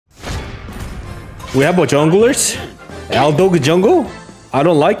We have a junglers? Aldog jungle? I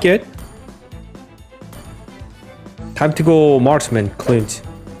don't like it. Time to go marksman, Clint.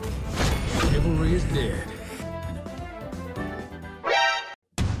 Chivalry is dead.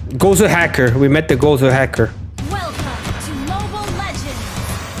 Gosu hacker. We met the Gosu hacker. Welcome to Mobile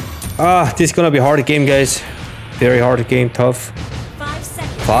Legends. Ah, this is gonna be a hard game, guys. Very hard game, tough. 5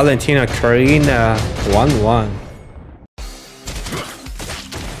 seconds. Valentina, Karina, 1-1.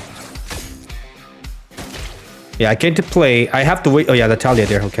 Yeah, I get to play. I have to wait. Oh yeah, Natalia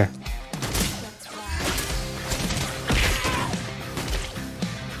there. Okay.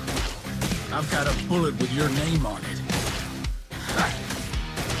 I've got a bullet with your name on it.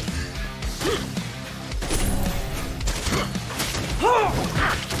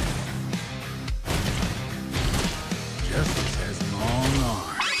 Justice has long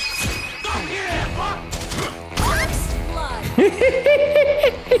arms.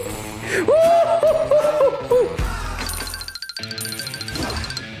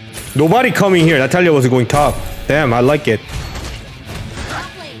 Nobody coming here. Natalia was going top. Damn, I like it.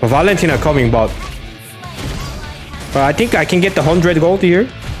 But Valentina coming bot. But I think I can get the 100 gold here.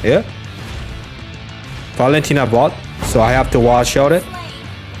 Yeah. Valentina bot. So I have to watch out it.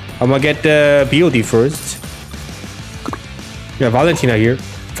 I'm gonna get the BOD first. Yeah, Valentina here.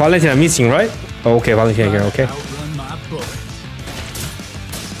 Valentina missing, right? Oh, okay, Valentina here, okay. Outrun my bullets.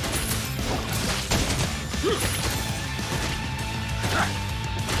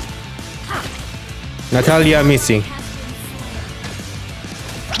 Natalia missing.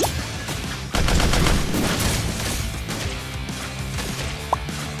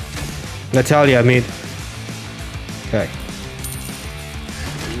 Natalia mid. Okay.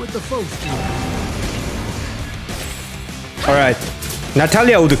 What the folks do? Alright.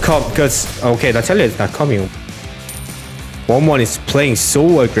 Natalia would come because okay, Natalia is not coming. Wanwan is playing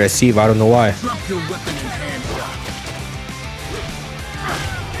so aggressive, I don't know why. Drop your weapon and hand it up.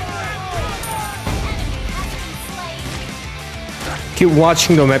 Keep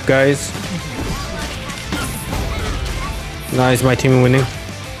watching the map, guys. Nice, my team winning.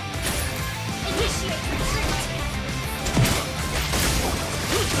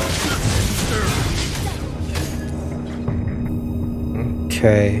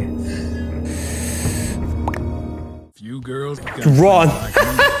 Okay. Few girls Run!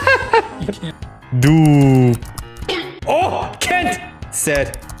 You can't. Dude. Oh, Kent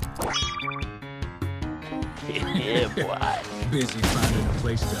said. Yeah, boy. Busy finding a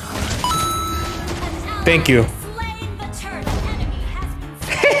place to hide. Thank you. Slain the turret. Enemy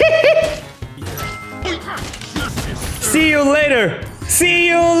has been slain. See you later. See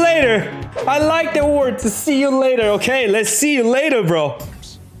you later. I like the word to see you later. Okay, let's see you later, bro.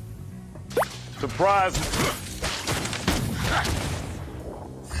 Surprise.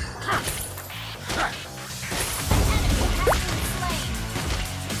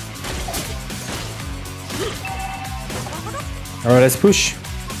 All right, let's push. You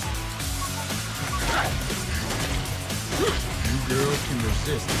girls can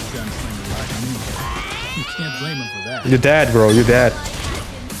resist a gunslinger like me. You can't blame them for that. You're dead, bro. You're dead.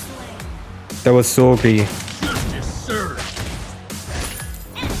 That was so greedy. Justice served.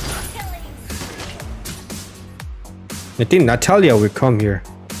 I think Natalia will come here.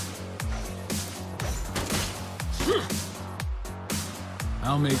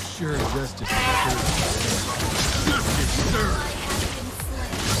 I'll make sure justice is served. Justice served.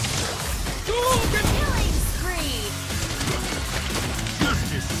 Killing spree.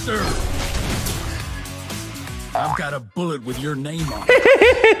 Justice served. I've got a bullet with your name on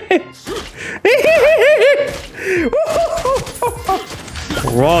it.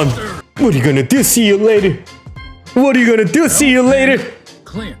 Run. What are you gonna do? See you later. What are you gonna do? See you later.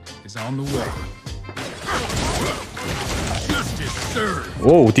 Clint is on the way. Justice served.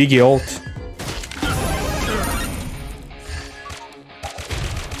 Whoa, Diggy ult.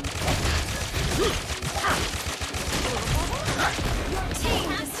 Team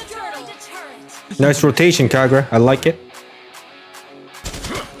destroyed a turret. Nice rotation, Kagra. I like it.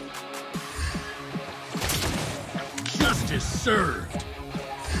 Justice served.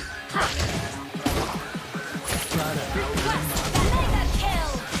 Mega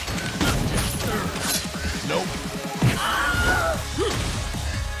kill. Nope.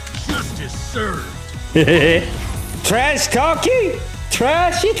 Justice served. Trash talking?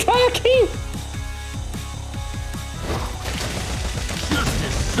 Trashy talking?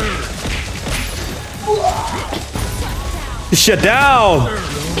 Justice served. Shut down!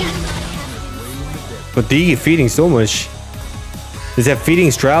 But Diggy feeding so much. Is that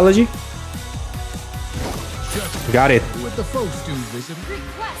feeding strategy? Got it. What the folks do, visitor?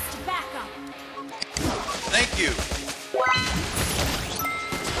 Request backup. Thank you.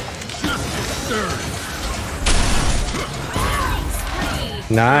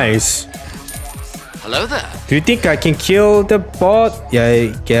 Nice. Hello there. Do you think I can kill the bot? Yeah,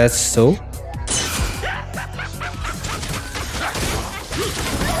 I guess so.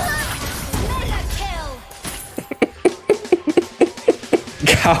 Mega kill.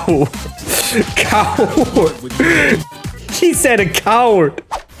 Coward. Coward. He said a coward.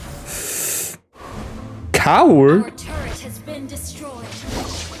 Coward? Our turret has been destroyed.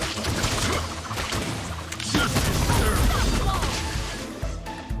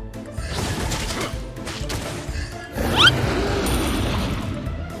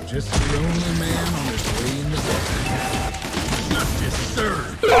 Just the only man on his way in the dark. Justice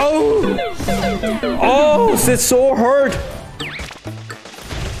served. Oh! Oh, that's so hurt.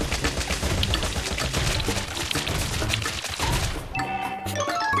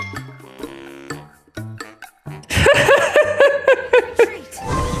 Retreat.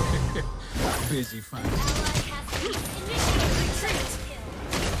 Busy finding. Initiate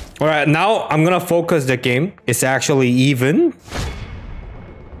retreat. All right, now I'm gonna focus the game. It's actually even.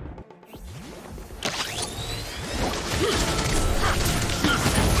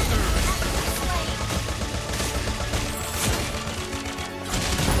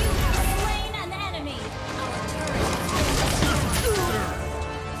 Slain an enemy. Our turret.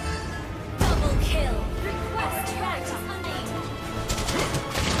 Double kill. Request backup.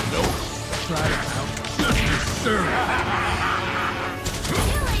 Try it out. Justice served.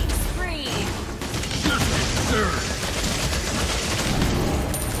 Killing spree. Justice served.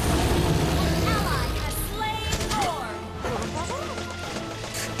 Ally has slain more.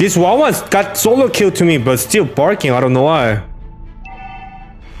 This wanwan's got solo kill to me, but still barking. I don't know why.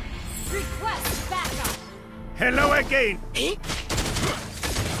 Request backup. Hello again.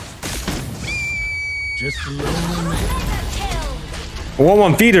 Just the only man. Mega kill.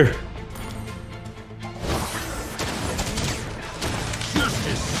 Wanwan feeder.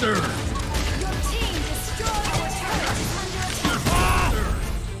 Justice served. Your team destroyed our turret. Under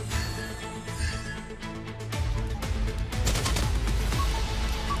attack.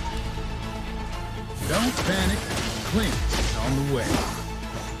 Don't panic. Clint is on the way.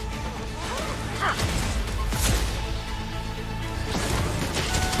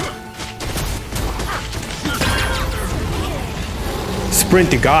 Sprint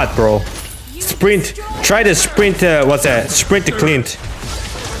to God, bro. Sprint. Try to sprint. What's that? Sprint to Clint.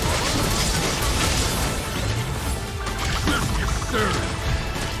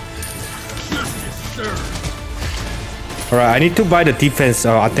 Justice served. All right, I need to buy the defense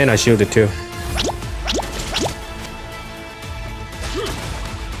Athena shield too.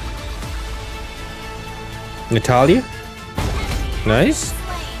 Natalia. Nice.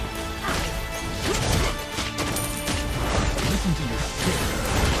 Listen to your spirit.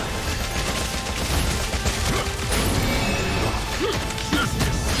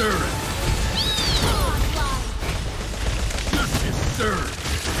 Justice served. Justice served.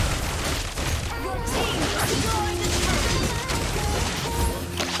 Your team destroyed the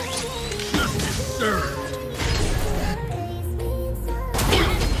Justice served.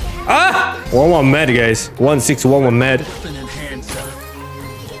 Ah! 1-1 med, guys. 1-6-1-1 med. Open and hands up.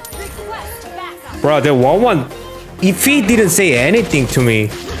 request backup. Bro, the 1-1. If he didn't say anything to me,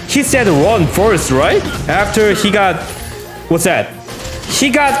 he said run first, right? After he got. What's that? He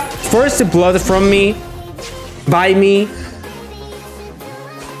got first blood from me. By me.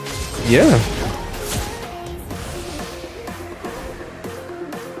 Yeah.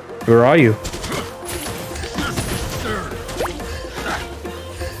 Where are you?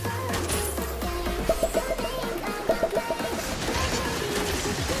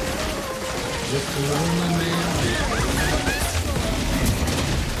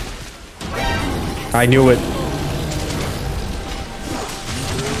 I knew it.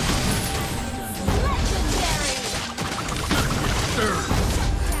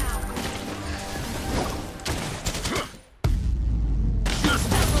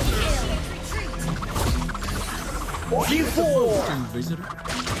 Visitor.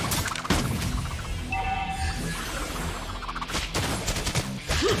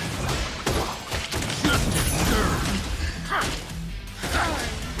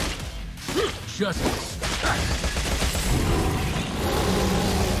 Justice.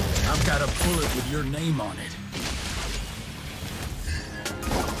 I've got a bullet with your name on it.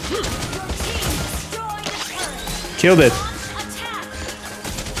 Your team destroyed the turret. Killed it. Attack.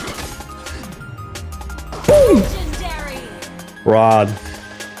 Legendary. Rod.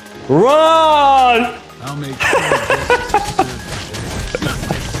 Rod! I'll make sure justice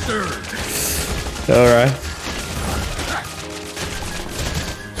is served. Justice served. Alright.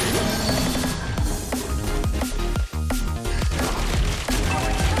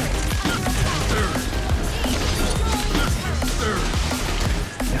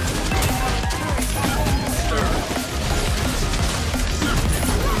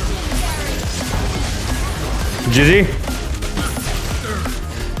 GG.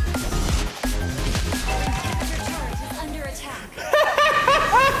 Under attack.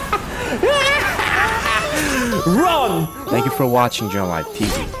 Run! Thank you for watching John Live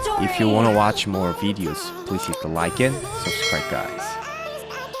TV. If you want to watch more videos, please hit the like and subscribe, guys.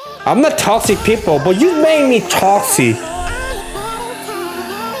 I'm not toxic people, but you made me toxic.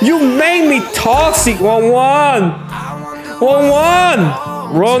 You made me toxic, wanwan.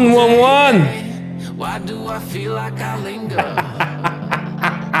 Wanwan. Run, wanwan. Why do I feel like I linger?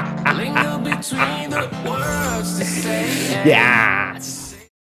 Linger between the words to say. Yes.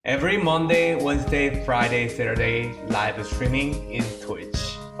 Every Monday, Wednesday, Friday, Saturday, live streaming in Twitch.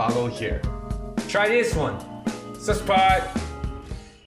 Follow here. Try this one. Subscribe.